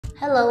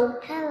Hello.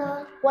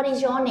 Hello, What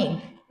is your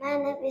name? my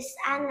name is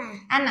Anna.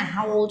 Anna,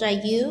 how old are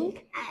you?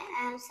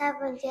 I am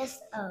 7 years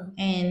old.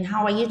 And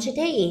how are you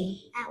today?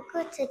 I'm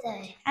good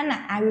today.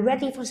 Anna, are you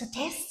ready for the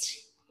test?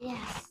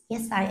 Yes.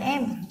 Yes, I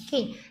am.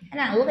 Okay.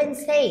 Anna, look and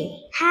say.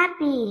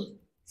 Happy,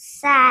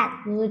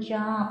 sad. Good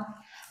job.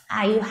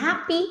 Are you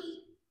happy?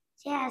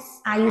 Yes.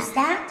 Are you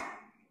sad?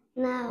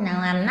 No. No,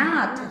 I'm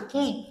not.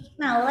 Okay.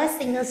 Now let's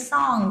sing a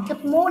song.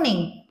 Good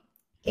morning.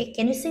 Okay,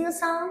 can you sing a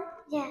song?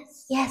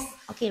 Yes. Yes.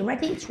 Okay,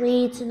 ready?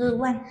 3, 2,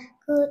 1.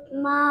 Good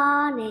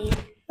morning.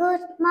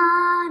 Good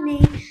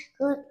morning.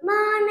 Good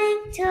morning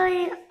to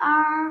you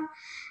all.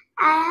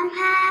 I am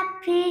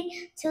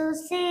happy to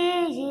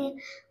see you.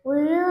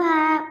 We will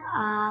have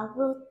a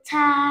good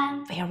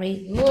time.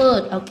 Very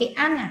good. Okay,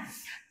 Anna.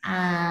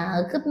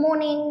 Good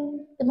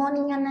morning. Good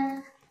morning,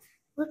 Anna.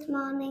 Good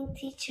morning,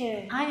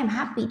 teacher. I am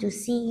happy to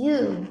see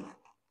you.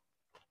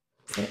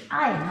 Say,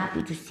 I am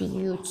happy to see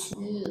you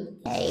too.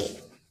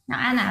 Okay. Now,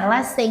 Anna,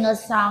 let's sing a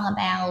song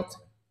about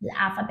the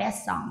alphabet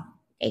song.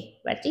 Okay,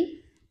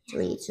 ready?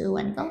 3, 2,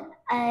 1, go.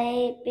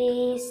 A,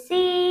 B,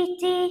 C,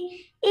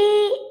 D,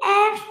 E,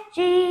 F,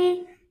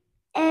 G,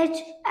 H,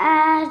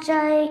 I,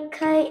 J,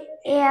 K,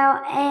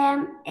 L,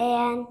 M,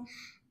 N,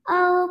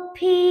 O,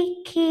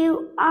 P,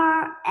 Q,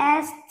 R,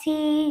 S, T,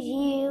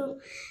 U,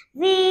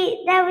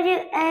 V, W,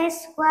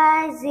 X,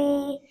 Y,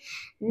 Z.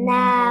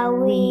 Now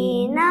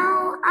we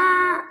know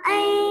our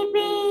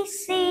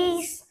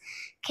ABCs.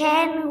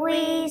 Can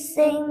we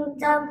sing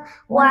them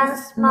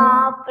once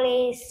more,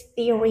 please?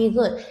 Very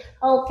good.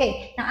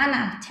 Okay, now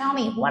Anna, tell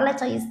me, what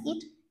letter is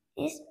it?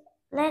 It's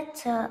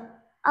letter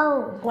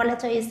O. What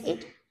letter is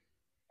it?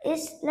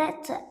 It's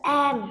letter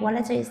M. What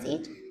letter is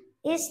it?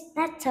 It's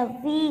letter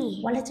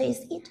V. What letter is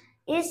it?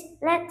 It's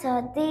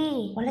letter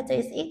D. What letter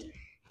is it?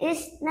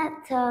 It's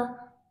letter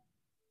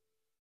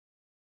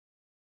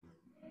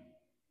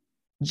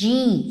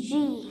G.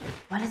 G.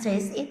 What letter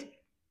is it?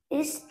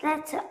 It's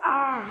letter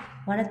R.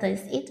 What letter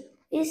is it?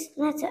 It's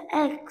letter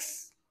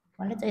X.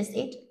 What letter is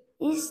it?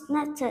 It's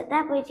letter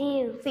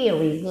W.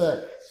 Very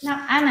good.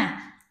 Now, Anna,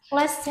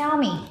 let's tell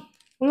me.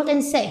 Look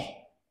and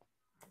say.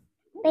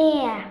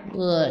 Bear.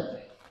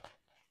 Good.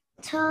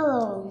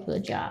 Turtle.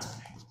 Good job.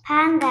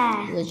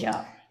 Panda. Good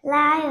job.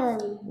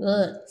 Lion.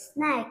 Good.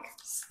 Snake.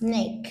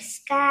 Snake.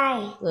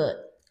 Sky. Good.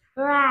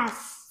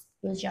 Grass.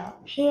 Good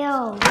job.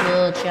 Hill.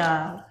 Good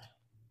job.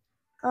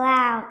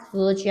 Cloud.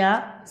 Good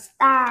job.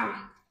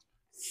 Star.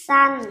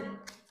 Sun.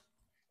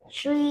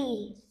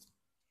 Tree.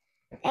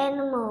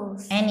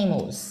 Animals.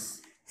 Animals.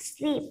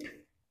 Sleep.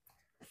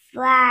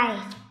 Fly.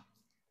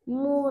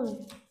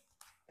 Moon.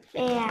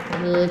 Bear.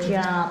 Good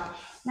job.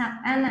 Now,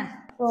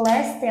 Anna,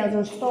 let's tell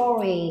the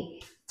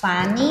story.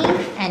 Funny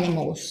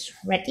animals.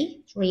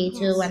 Ready? 3,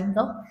 2, 1,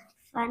 go.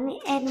 Funny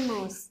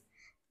animals.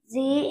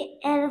 The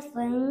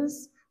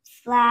elephants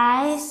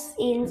flies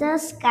in the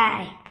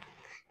sky.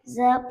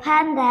 The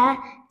panda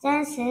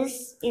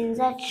dances in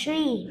the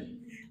tree.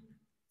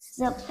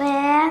 The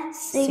bear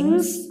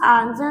sings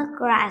on the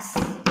grass.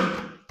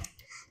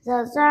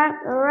 The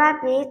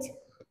rabbit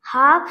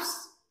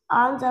hops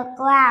on the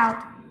cloud.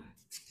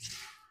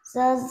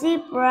 The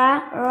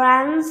zebra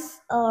runs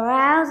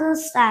around the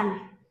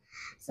sun.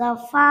 The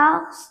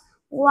fox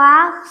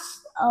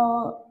walks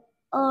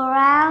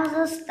around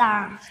the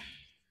star.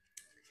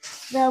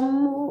 The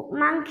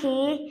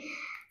monkey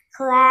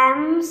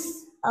climbs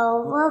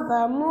over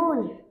the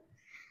moon.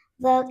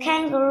 The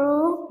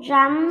kangaroo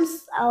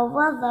jumps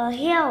over the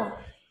hill.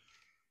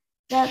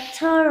 The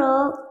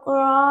turtle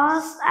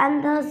crawls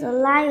under the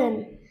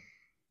lion.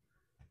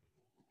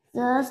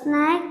 The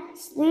snake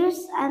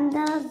sleeps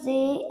under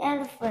the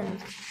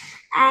elephant.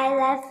 I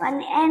like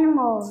funny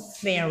animals.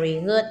 Very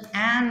good,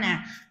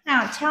 Anna.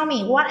 Now, tell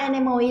me, what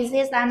animal is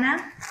this, Anna?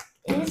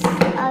 It's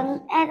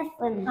an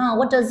elephant.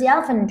 What does the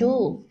elephant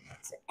do?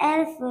 The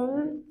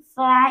elephant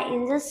fly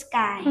in the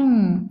sky.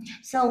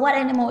 So, what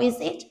animal is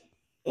it?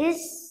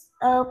 It's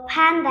a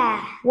panda.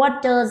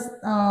 What does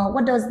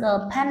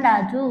the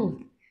panda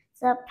do?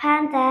 The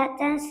panda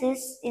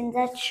dances in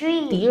the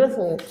tree.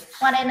 Beautiful.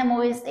 What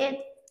animal is it?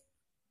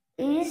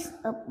 It's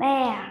a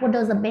bear. What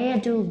does the bear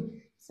do?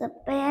 The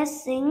bear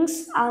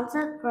sings on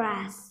the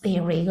grass.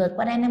 Very good.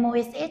 What animal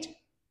is it?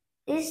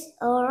 It's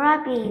a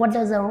rabbit. What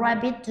does a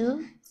rabbit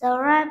do? The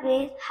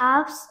rabbit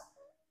hops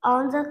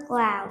on the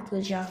cloud.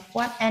 Good job.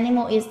 What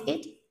animal is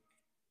it?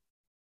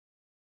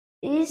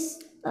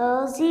 It's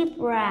a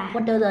zebra.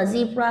 What does a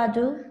zebra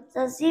do?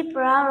 The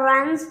zebra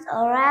runs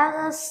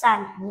around the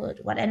sun. Good.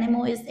 What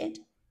animal is it?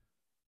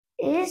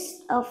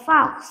 It's a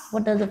fox.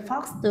 What does the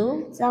fox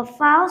do? The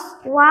fox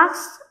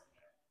walks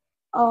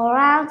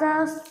around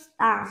the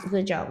star.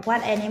 Good job.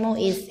 What animal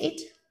is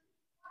it?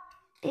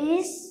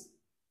 It's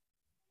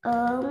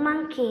a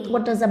monkey.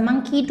 What does a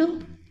monkey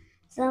do?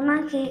 The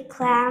monkey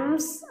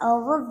climbs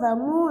over the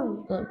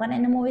moon. Good. What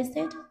animal is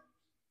it?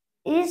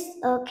 It's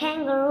a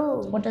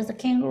kangaroo. What does the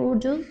kangaroo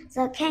do?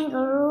 The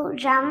kangaroo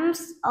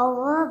jumps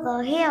over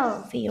the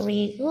hill.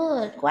 Very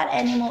good. What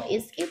animal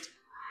is it?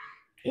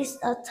 It's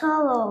a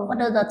turtle. What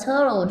does the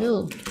turtle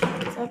do?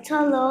 The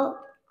turtle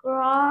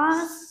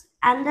crawls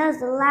under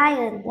the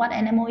lion. What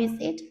animal is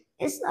it?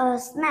 It's a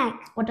snake.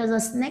 What does a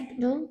snake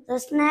do? The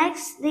snake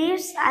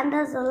sleeps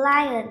under the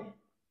lion.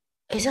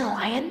 Is it a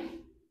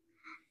lion?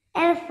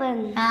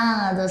 Elephant.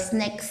 Ah, the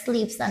snake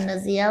sleeps under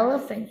the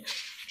elephant.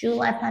 Do you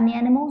like funny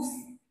animals?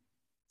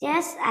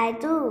 Yes, I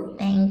do.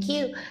 Thank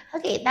you.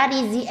 Okay, that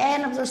is the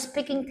end of the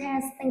speaking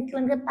test. Thank you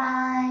and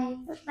goodbye.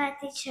 Goodbye,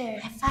 teacher.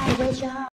 High five, great job.